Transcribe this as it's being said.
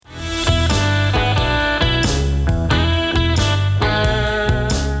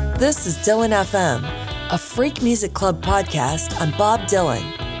This is Dylan FM, a Freak Music Club podcast on Bob Dylan.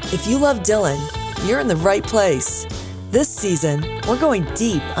 If you love Dylan, you're in the right place. This season, we're going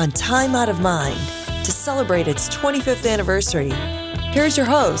deep on Time Out of Mind to celebrate its 25th anniversary. Here's your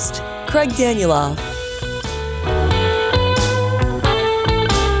host, Craig Danieloff.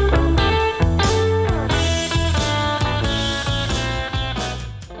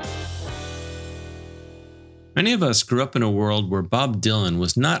 Many of us grew up in a world where Bob Dylan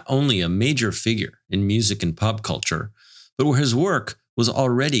was not only a major figure in music and pop culture, but where his work was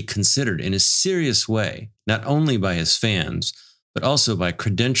already considered in a serious way, not only by his fans, but also by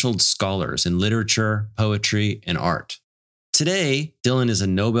credentialed scholars in literature, poetry, and art. Today, Dylan is a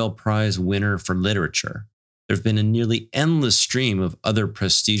Nobel Prize winner for literature. There have been a nearly endless stream of other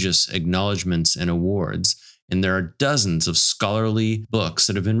prestigious acknowledgments and awards, and there are dozens of scholarly books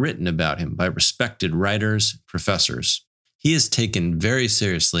that have been written about him by respected writers, professors. He is taken very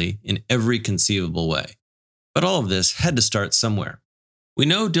seriously in every conceivable way. But all of this had to start somewhere. We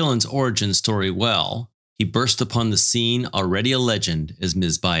know Dylan's origin story well. He burst upon the scene already a legend, as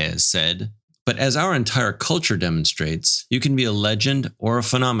Ms. Baez said. But as our entire culture demonstrates, you can be a legend or a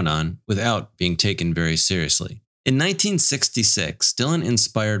phenomenon without being taken very seriously. In 1966, Dylan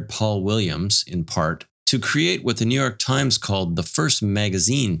inspired Paul Williams, in part, to create what the New York Times called the first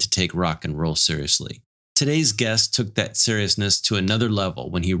magazine to take rock and roll seriously. Today's guest took that seriousness to another level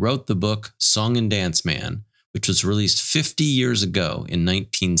when he wrote the book Song and Dance Man, which was released 50 years ago in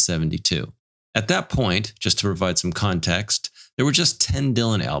 1972. At that point, just to provide some context, there were just 10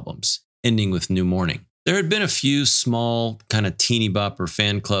 Dylan albums, ending with New Morning. There had been a few small, kind of teeny bopper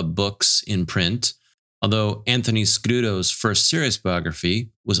fan club books in print, although Anthony Scruto's first serious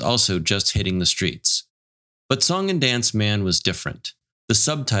biography was also just hitting the streets. But Song and Dance Man was different. The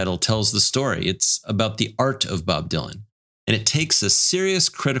subtitle tells the story. It's about the art of Bob Dylan, and it takes a serious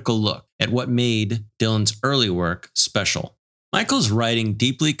critical look at what made Dylan's early work special. Michael's writing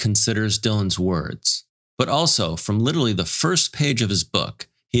deeply considers Dylan's words, but also from literally the first page of his book,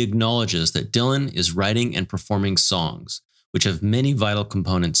 he acknowledges that Dylan is writing and performing songs, which have many vital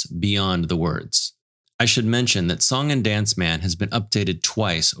components beyond the words. I should mention that Song and Dance Man has been updated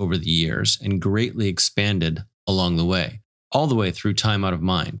twice over the years and greatly expanded along the way, all the way through Time Out of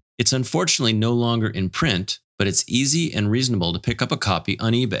Mind. It's unfortunately no longer in print, but it's easy and reasonable to pick up a copy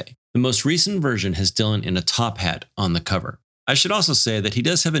on eBay. The most recent version has Dylan in a top hat on the cover. I should also say that he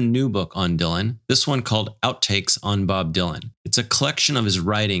does have a new book on Dylan, this one called Outtakes on Bob Dylan. It's a collection of his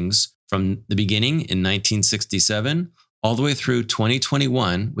writings from the beginning in 1967 all the way through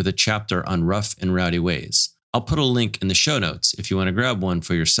 2021 with a chapter on rough and rowdy ways. I'll put a link in the show notes if you want to grab one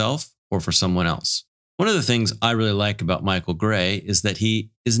for yourself or for someone else. One of the things I really like about Michael Gray is that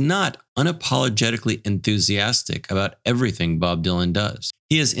he is not unapologetically enthusiastic about everything Bob Dylan does.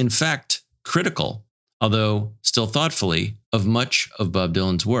 He is, in fact, critical, although still thoughtfully, of much of Bob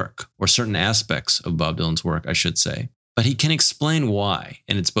Dylan's work, or certain aspects of Bob Dylan's work, I should say. But he can explain why,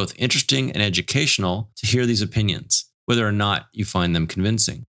 and it's both interesting and educational to hear these opinions, whether or not you find them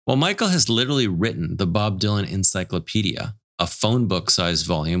convincing. While Michael has literally written the Bob Dylan Encyclopedia, a phone book-sized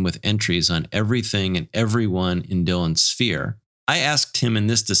volume with entries on everything and everyone in Dylan's sphere, I asked him in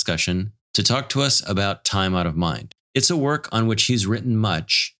this discussion to talk to us about Time Out of Mind. It's a work on which he's written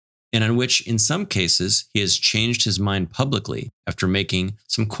much, and on which, in some cases, he has changed his mind publicly after making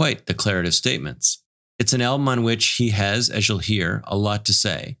some quite declarative statements. It's an album on which he has, as you'll hear, a lot to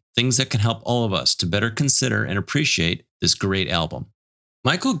say, things that can help all of us to better consider and appreciate this great album.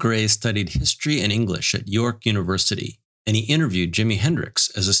 Michael Gray studied history and English at York University, and he interviewed Jimi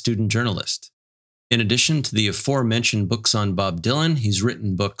Hendrix as a student journalist. In addition to the aforementioned books on Bob Dylan, he's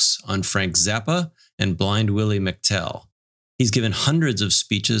written books on Frank Zappa and Blind Willie McTell. He's given hundreds of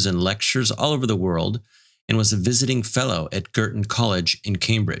speeches and lectures all over the world and was a visiting fellow at Girton College in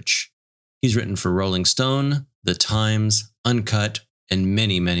Cambridge. He's written for Rolling Stone, The Times, Uncut, and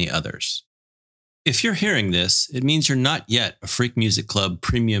many, many others. If you're hearing this, it means you're not yet a Freak Music Club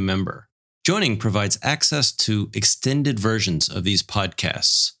premium member. Joining provides access to extended versions of these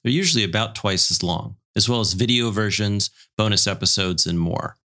podcasts. They're usually about twice as long, as well as video versions, bonus episodes, and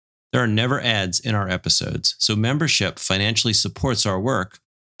more. There are never ads in our episodes, so membership financially supports our work,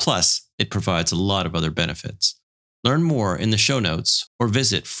 plus it provides a lot of other benefits. Learn more in the show notes or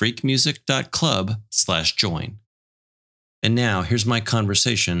visit freakmusic.club/join. And now, here's my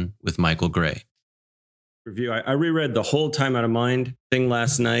conversation with Michael Gray. Review. I reread the whole Time Out of Mind thing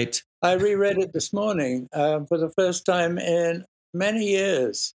last night. I reread it this morning for the first time in many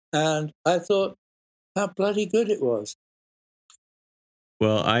years, and I thought how bloody good it was.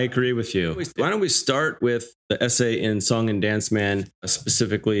 Well, I agree with you. Why don't we start with the essay in Song and Dance Man,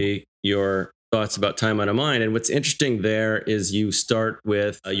 specifically your thoughts about Time Out of Mind. And what's interesting there is you start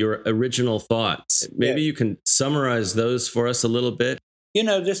with your original thoughts. Maybe you can summarize those for us a little bit. You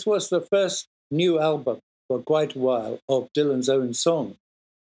know, this was the first new album for quite a while of Dylan's own song.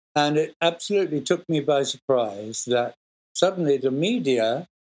 And it absolutely took me by surprise that suddenly the media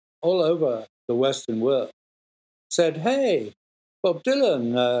all over the Western world said, hey, Bob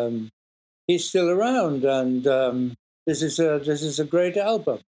Dylan, he's still around, and this is a great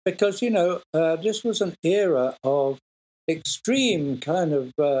album. Because, you know, this was an era of extreme kind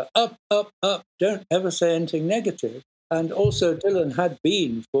of up, up, up, don't ever say anything negative. And also Dylan had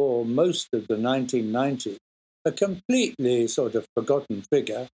been, for most of the 1990s, a completely sort of forgotten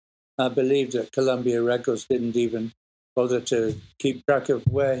figure. I believe that Columbia Records didn't even bother to keep track of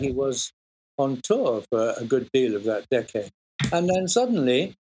where he was on tour for a good deal of that decade. And then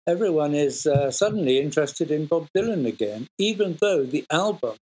suddenly, everyone is suddenly interested in Bob Dylan again, even though the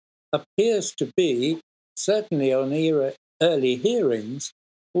album appears to be, certainly on early hearings,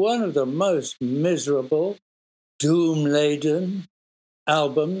 one of the most miserable, doom-laden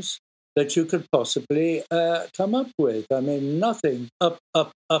albums that you could possibly come up with. I mean, nothing up,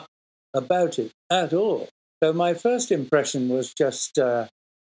 up, up about it at all. So my first impression was just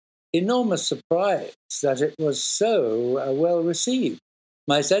enormous surprise that it was so well received.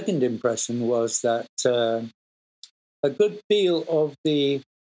 My second impression was that a good deal of the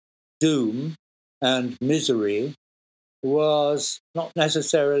doom and misery was not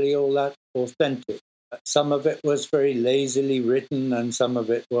necessarily all that authentic. Some of it was very lazily written, and some of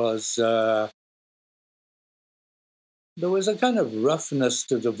it was there was a kind of roughness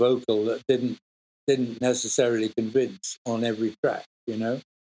to the vocal that didn't necessarily convince on every track, you know.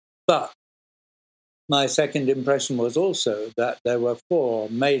 But my second impression was also that there were four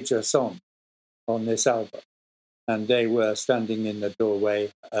major songs on this album, and they were Standing in the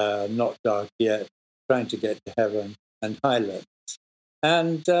Doorway, Not Dark Yet, Trying to Get to Heaven, and Highlands.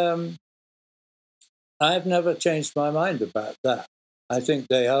 And I've never changed my mind about that. I think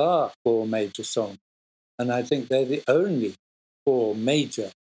they are four major songs, and I think they're the only four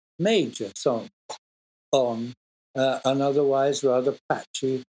major songs on an otherwise rather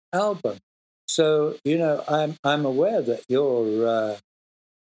patchy album. So, you know, I'm aware that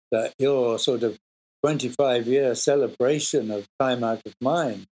your sort of 25-year celebration of Time Out of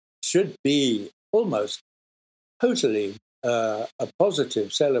Mind should be almost totally a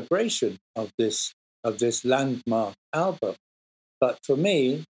positive celebration of this landmark album. But for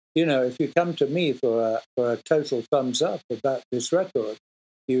me, you know, if you come to me for a total thumbs up about this record,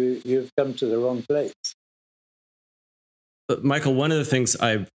 you've come to the wrong place. But Michael, one of the things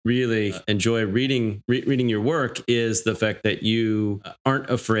I really enjoy reading your work is the fact that you aren't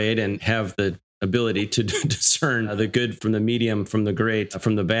afraid and have the ability to discern the good from the medium, from the great,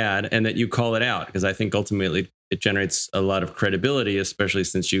 from the bad, and that you call it out, because I think ultimately it generates a lot of credibility, especially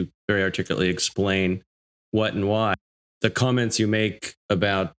since you very articulately explain what and why. The comments you make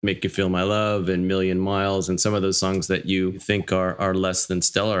about Make You Feel My Love and Million Miles and some of those songs that you think are less than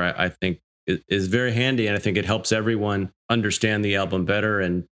stellar, I think is very handy. And I think it helps everyone understand the album better.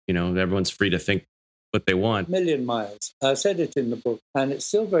 And, you know, everyone's free to think what they want. Million Miles. I said it in the book, and it's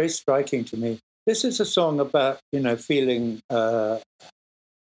still very striking to me. This is a song about, you know, feeling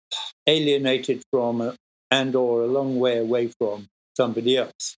alienated from and or a long way away from somebody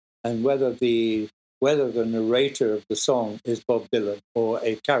else, and whether the narrator of the song is Bob Dylan or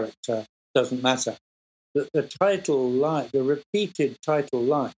a character doesn't matter. The title line, the repeated title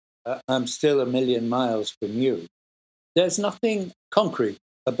line, I'm still a million miles from you. There's nothing concrete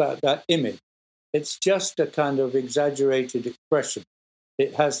about that image. It's just a kind of exaggerated expression.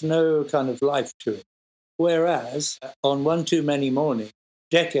 It has no kind of life to it. Whereas on One Too Many Morning,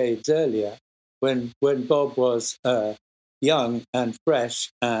 decades earlier, when Bob was young and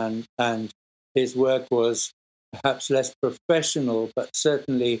fresh and his work was perhaps less professional, but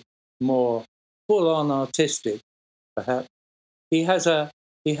certainly more full-on artistic, perhaps, he has a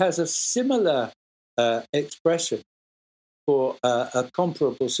similar expression for a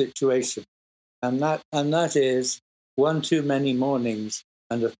comparable situation, and that is one too many mornings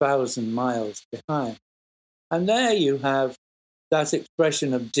and 1,000 miles behind. And there you have that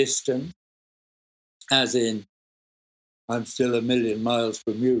expression of distance, as in, I'm still a million miles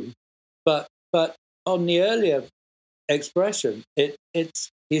from you. But on the earlier expression,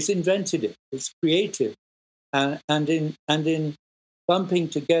 he's invented it. It's creative, and in bumping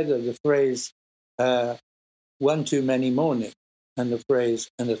together the phrase one too many morning and the phrase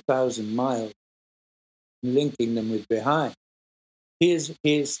and 1,000 miles, linking them with behind. he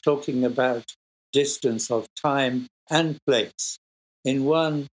is talking about distance of time and place in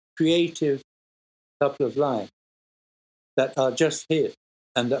one creative couple of lines that are just his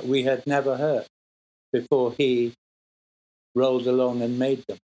and that we had never heard before he rolled along and made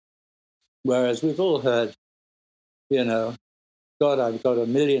them. Whereas we've all heard, you know, God, I've got a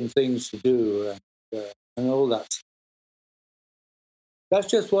million things to do and all that. That's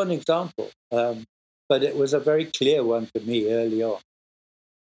just one example, but it was a very clear one to me early on.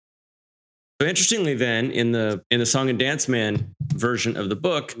 So interestingly, then in the Song and Dance Man version of the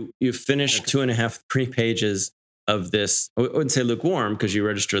book, you finish 2.5, 3 pages of this. I wouldn't say lukewarm because you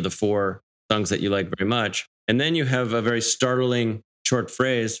register the 4 songs that you like very much, and then you have a very startling short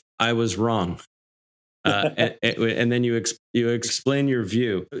phrase: "I was wrong," and then you explain your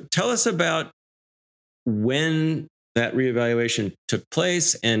view. Tell us about when that reevaluation took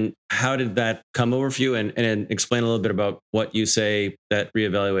place and how did that come over for you, and explain a little bit about what you say that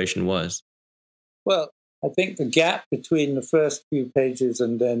reevaluation was. Well, I think the gap between the first few pages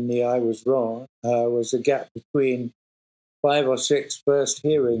and then the I was wrong was a gap between 5 or 6 first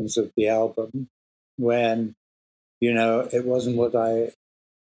hearings of the album when, it wasn't what I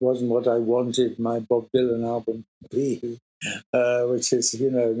wanted my Bob Dylan album to be, which is,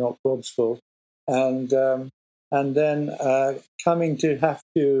 not Bob's fault. And then coming to have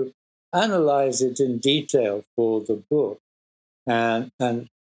to analyze it in detail for the book. And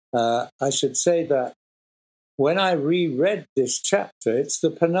I should say that when I reread this chapter, it's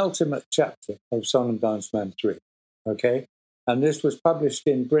the penultimate chapter of Song and Dance Man 3, okay? And this was published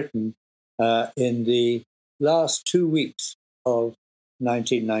in Britain in the last 2 weeks of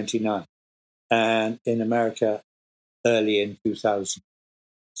 1999 and in America early in 2000.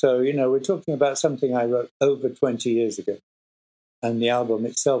 So, we're talking about something I wrote over 20 years ago. And the album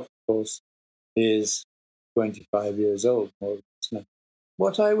itself, of course, is 25 years old, more or less now.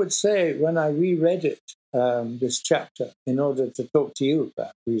 What I would say when I reread it, this chapter, in order to talk to you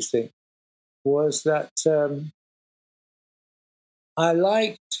about these things, was that I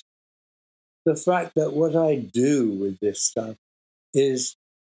liked the fact that what I do with this stuff is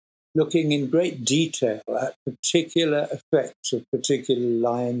looking in great detail at particular effects of particular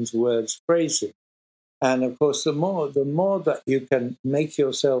lines, words, phrases. And of course, the more that you can make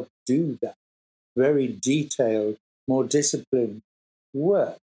yourself do that very detailed, more disciplined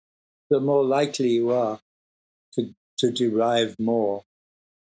work, the more likely you are to derive more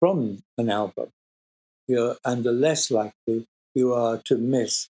from an album. And the less likely you are to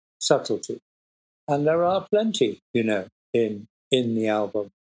miss subtlety. And there are plenty, in the album.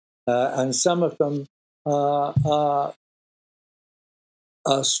 And some of them are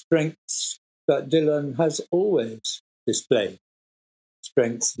strengths that Dylan has always displayed.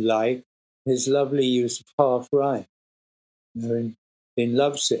 Strengths like his lovely use of half rhyme. In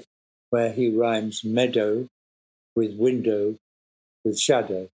Lovesick, where he rhymes meadow with window with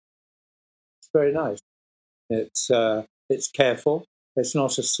shadow. It's very nice. It's careful. It's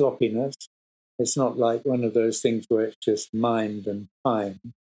not a sloppiness. It's not like one of those things where it's just mind and time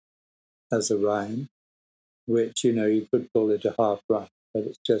as a rhyme, which you could call it a half rhyme, but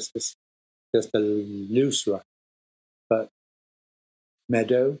it's just a loose rhyme. But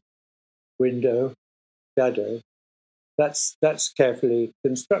meadow, window, shadow. That's carefully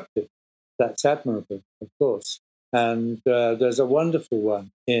constructed. That's admirable, of course. And there's a wonderful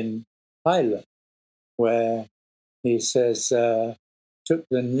one in Highland where he says, took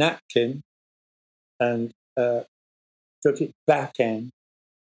the napkin and took it back end,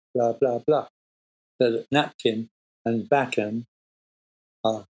 blah, blah, blah. So that napkin and back end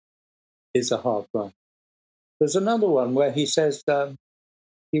is a half rhyme. There's another one where he says,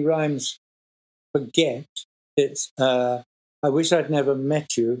 he rhymes forget. It's, I wish I'd never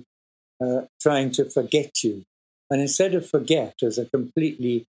met you, trying to forget you. And instead of forget as a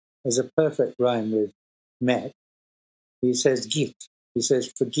perfect rhyme with met, he says git. He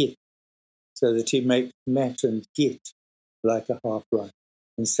says forget, so that he makes met and git like a half rhyme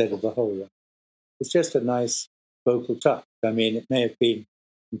instead of a whole rhyme. It's just a nice vocal touch. I mean, it may have been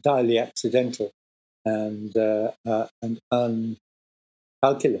entirely accidental and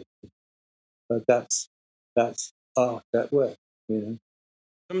uncalculated, but that's art at work.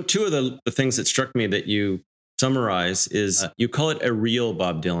 Two of the things that struck me that you summarize is you call it a real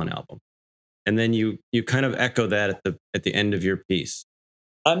Bob Dylan album, and then you kind of echo that at the end of your piece.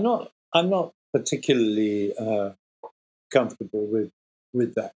 I'm not particularly comfortable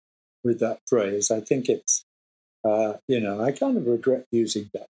with that phrase. I think it's I kind of regret using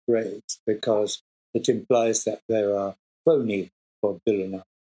that phrase because it implies that there are phony Bob Dylan albums,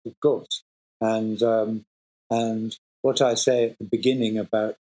 of course, and what I say at the beginning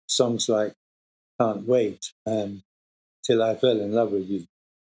about songs like Can't Wait and Till I Fell in Love with You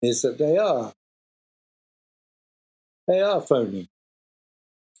is that they are phony.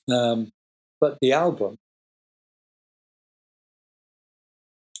 But the album,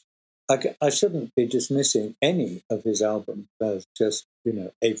 I shouldn't be dismissing any of his albums as just,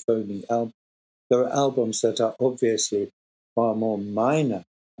 a phony album. There are albums that are obviously far more minor.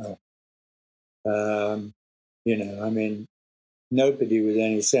 Um, I mean, nobody with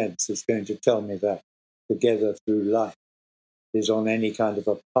any sense is going to tell me that Together Through Life is on any kind of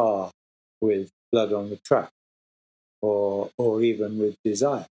a par with Blood on the Track or even with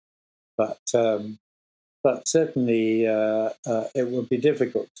Desire. But certainly it would be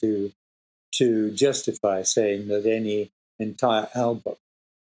difficult to justify saying that any entire album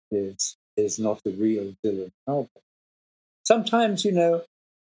is not a real Dylan album. Sometimes, you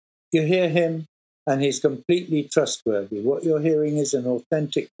hear him and he's completely trustworthy. What you're hearing is an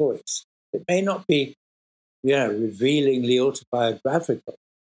authentic voice. It may not be, revealingly autobiographical.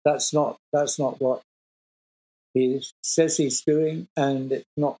 That's not what he says he's doing, and it's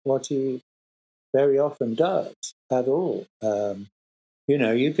not what he very often does at all.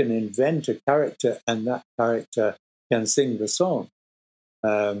 You can invent a character, and that character can sing the song.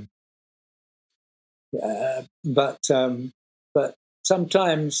 Um, but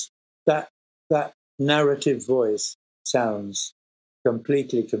sometimes that narrative voice sounds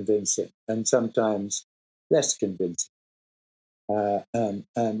completely convincing, and sometimes less convincing. And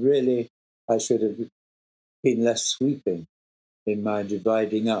really, I should have been less sweeping in my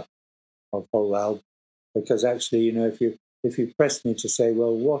dividing up of whole album, because actually, if you press me to say,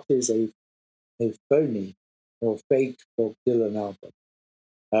 well, what is a phony or fake Bob Dylan album?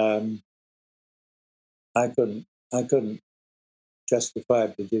 I couldn't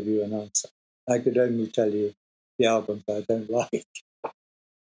justifiably give you an answer. I could only tell you the albums I don't like.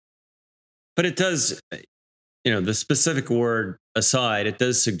 But it does, the specific word aside, it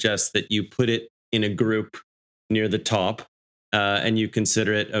does suggest that you put it in a group near the top, and you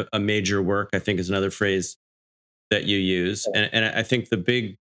consider it a major work, I think is another phrase that you use. Yeah. And I think the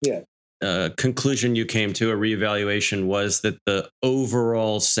big conclusion you came to, a reevaluation, was that the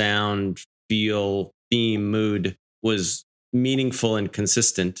overall sound, feel, theme, mood was meaningful and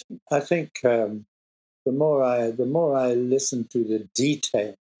consistent. I think the more I listen to the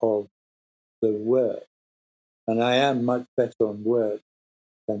detail of the work, and I am much better on work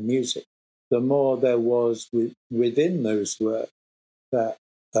than music, the more there was within those works that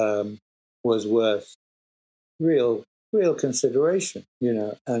was worth real consideration,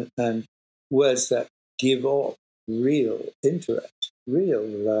 and words that give off real interest,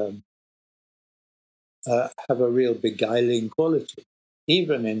 real have a real beguiling quality,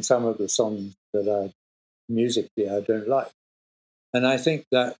 even in some of the songs that musically I don't like. And I think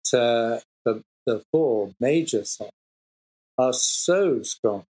that the four major songs are so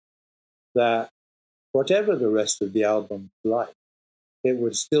strong that whatever the rest of the album like, it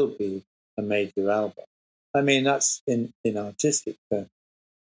would still be a major album. I mean, that's in artistic terms.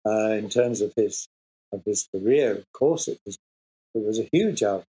 In terms of his career, of course, it was a huge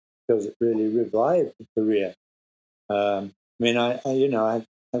album because it really revived the career. I mean, I've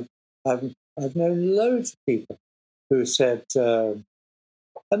known loads of people who said, and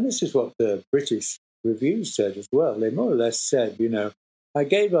this is what the British reviews said as well. They more or less said, I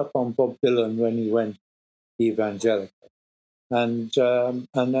gave up on Bob Dylan when he went evangelical, and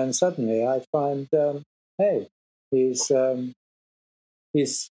then suddenly I find, hey, he's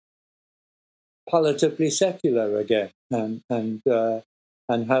palatably secular again, and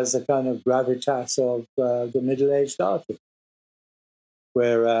has a kind of gravitas of the middle-aged artist.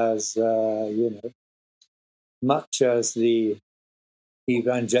 Whereas, much as the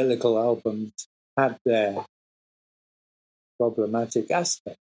evangelical albums had their problematic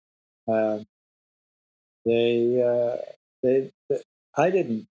aspect, um, they, I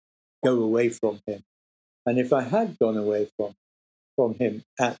didn't go away from him. And if I had gone away from him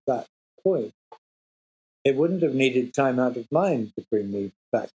at that point, it wouldn't have needed Time Out of Mind to bring me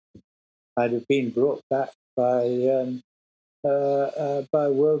back. I'd have been brought back by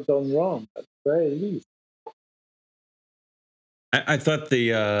World Gone Wrong, at the very least. I thought the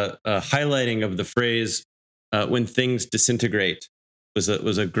highlighting of the phrase "when things disintegrate" was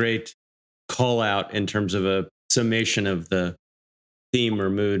a great call out in terms of a summation of the theme or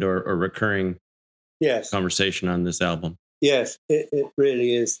mood or recurring conversation on this album. Yes, it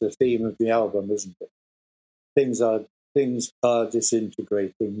really is the theme of the album, isn't it? Things are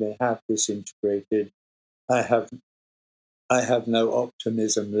disintegrating. They have disintegrated. I have no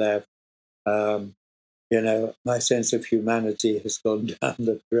optimism left. my sense of humanity has gone down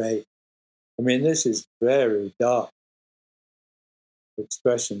the drain. I mean, this is very dark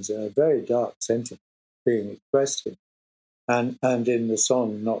expressions, a very dark sentiment being expressed here. And in the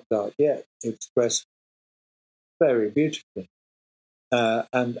song Not Dark Yet, expressed very beautifully.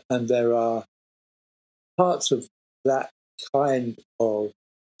 And there are parts of that kind of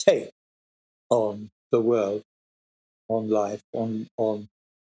take on the world, on life, on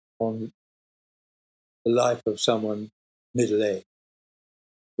the life of someone middle-aged,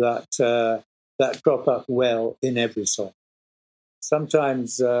 that crop up well in every song.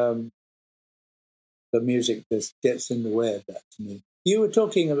 Sometimes the music just gets in the way of that to me. You were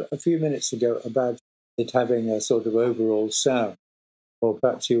talking a few minutes ago about it having a sort of overall sound, or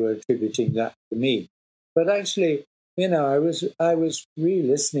perhaps you were attributing that to me. But actually, I was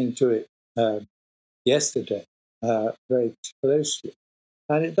re-listening to it yesterday very closely,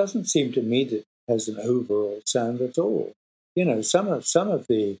 and it doesn't seem to me that it has an overall sound at all. Some of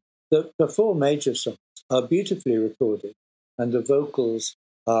the four major songs are beautifully recorded, and the vocals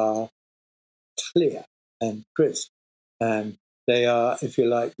are clear and crisp, and they are, if you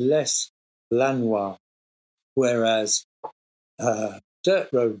like, less lanois, whereas Dirt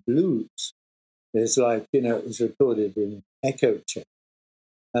Road Blues is like, it was recorded in echo chamber.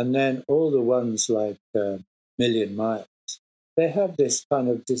 And then all the ones like Million Miles, they have this kind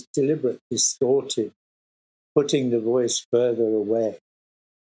of deliberate distorted, putting the voice further away.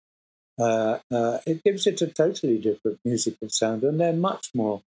 It gives it a totally different musical sound, and they're much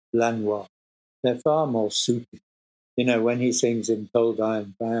more lanois. They're far more soupy. When he sings in Cold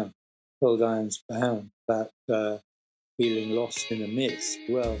Iron's Bound about feeling lost in a mist,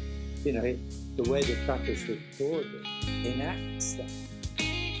 well, the way the track is recorded enacts that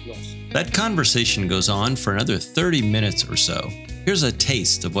lost. That conversation goes on for another 30 minutes or so. Here's a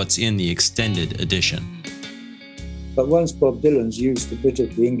taste of what's in the extended edition. But once Bob Dylan's used a bit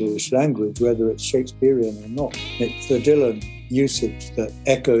of the English language, whether it's Shakespearean or not, it's the Dylan usage that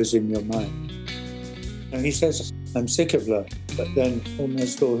echoes in your mind. And he says, I'm sick of love, but then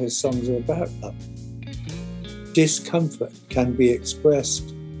almost all his songs are about love. Discomfort can be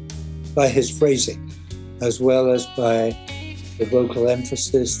expressed by his phrasing, as well as by the vocal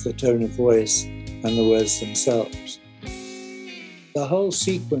emphasis, the tone of voice, and the words themselves. The whole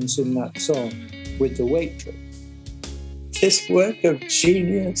sequence in that song with the waitress, this work of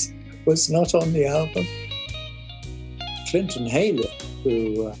genius was not on the album. Clinton Haley,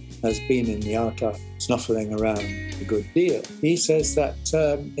 who has been in the archive snuffling around a good deal, he says that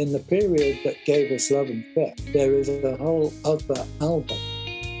in the period that gave us Love and Theft, there is a whole other album.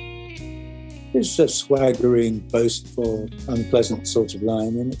 It's a swaggering, boastful, unpleasant sort of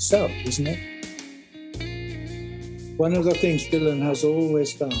line in itself, isn't it? One of the things Dylan has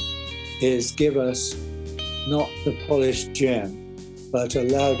always done is give us not the polished gem, but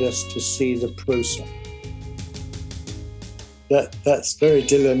allowed us to see the process. That's very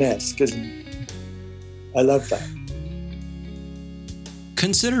Dylan-esque, isn't it? I love that.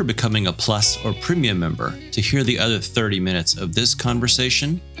 Consider becoming a Plus or Premium member to hear the other 30 minutes of this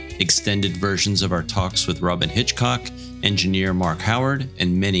conversation, extended versions of our talks with Robin Hitchcock, engineer Mark Howard,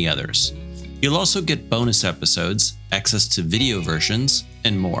 and many others. You'll also get bonus episodes, access to video versions,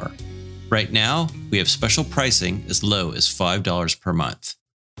 and more. Right now, we have special pricing as low as $5 per month.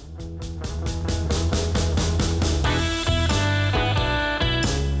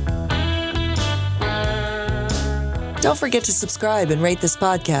 Don't forget to subscribe and rate this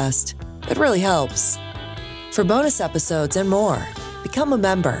podcast. It really helps. For bonus episodes and more, become a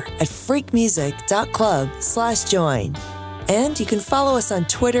member at freakmusic.club/join. And you can follow us on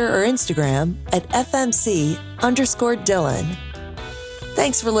Twitter or Instagram at FMC_Dylan.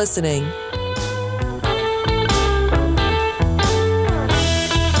 Thanks for listening.